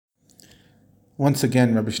Once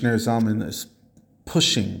again, Rabbi Shneur Zalman is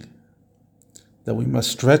pushing that we must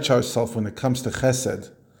stretch ourselves when it comes to chesed,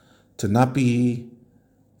 to not be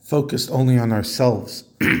focused only on ourselves.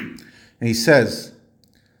 And he says,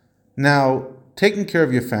 now, taking care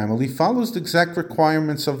of your family follows the exact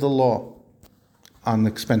requirements of the law on the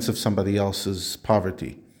expense of somebody else's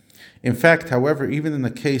poverty. In fact, however, even in a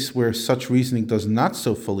case where such reasoning does not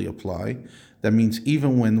so fully apply, that means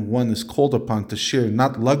even when one is called upon to share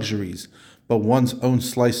not luxuries, but one's own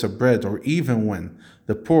slice of bread, or even when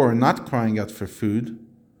the poor are not crying out for food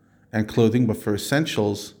and clothing, but for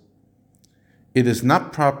essentials, it is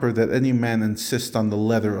not proper that any man insist on the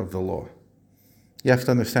letter of the law. You have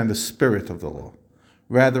to understand the spirit of the law.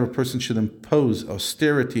 Rather, a person should impose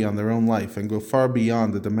austerity on their own life and go far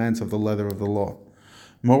beyond the demands of the letter of the law.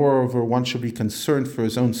 Moreover, one should be concerned for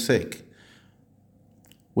his own sake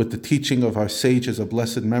with the teaching of our sages of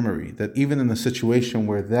blessed memory, that even in a situation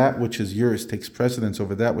where that which is yours takes precedence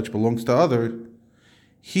over that which belongs to others,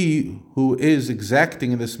 he who is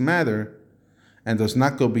exacting in this matter and does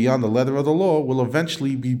not go beyond the letter of the law will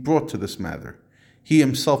eventually be brought to this matter. He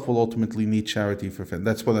himself will ultimately need charity for faith.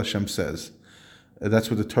 That's what Hashem says. That's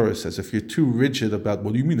what the Torah says. If you're too rigid about,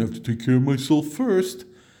 what do you mean I have to take care of myself first?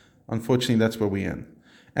 Unfortunately, that's where we end.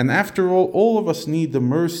 And after all of us need the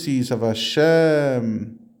mercies of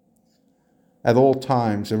Hashem at all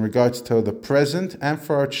times in regards to the present and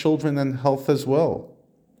for our children and health as well,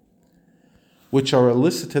 which are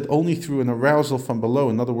elicited only through an arousal from below,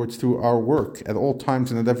 in other words, through our work at all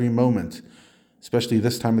times and at every moment, especially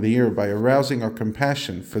this time of the year, by arousing our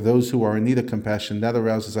compassion for those who are in need of compassion. That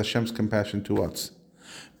arouses Hashem's compassion to us.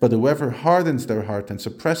 But whoever hardens their heart and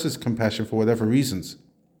suppresses compassion for whatever reasons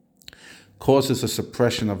causes a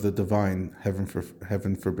suppression of the divine, heaven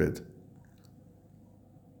forbid.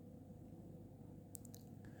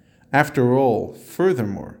 After all,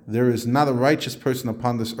 furthermore, there is not a righteous person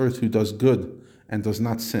upon this earth who does good and does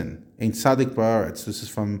not sin. Ein tzadik ba'aretz. This is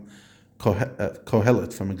from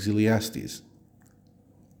Kohelet, from Ecclesiastes.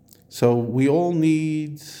 So we all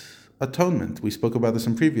need atonement. We spoke about this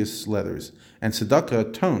in previous letters. And tzedakah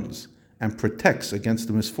atones and protects against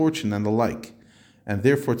the misfortune and the like. And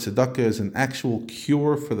therefore tzedakah is an actual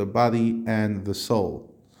cure for the body and the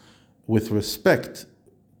soul. With respect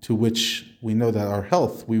to which we know that our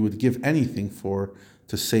health we would give anything for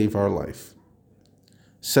to save our life.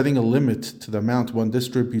 Setting a limit to the amount one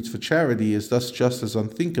distributes for charity is thus just as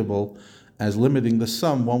unthinkable as limiting the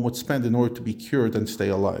sum one would spend in order to be cured and stay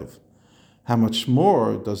alive. How much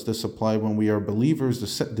more does this apply when we are believers,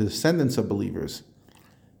 the descendants of believers,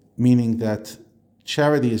 meaning that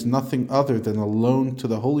charity is nothing other than a loan to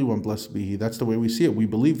the Holy One, blessed be He. That's the way we see it. We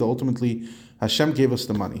believe that ultimately Hashem gave us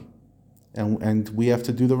the money, and we have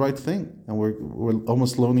to do the right thing, and we're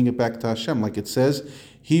almost loaning it back to Hashem. Like it says,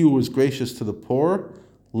 He who is gracious to the poor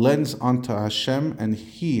lends unto Hashem, and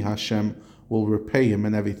He, Hashem, will repay him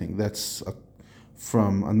in everything. That's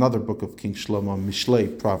from another book of King Shlomo,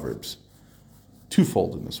 Mishlei, Proverbs.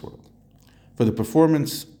 Twofold in this world. For the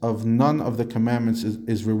performance of none of the commandments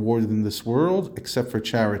is rewarded in this world except for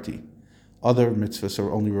charity. Other mitzvahs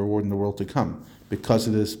are only rewarded in the world to come because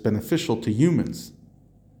it is beneficial to humans.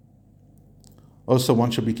 Also,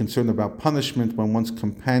 one should be concerned about punishment when one's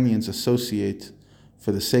companions associate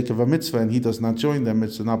for the sake of a mitzvah and he does not join them.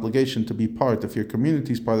 It's an obligation to be part. If your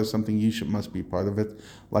community is part of something, you must be part of it,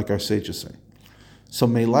 like our sages say. So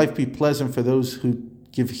may life be pleasant for those who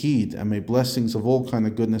give heed, and may blessings of all kind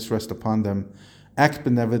of goodness rest upon them. Act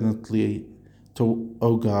benevolently,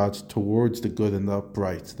 O God, towards the good and the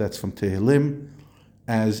upright. That's from Tehillim,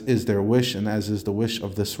 as is their wish, and as is the wish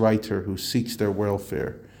of this writer who seeks their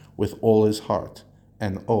welfare with all his heart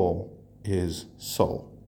and all his soul.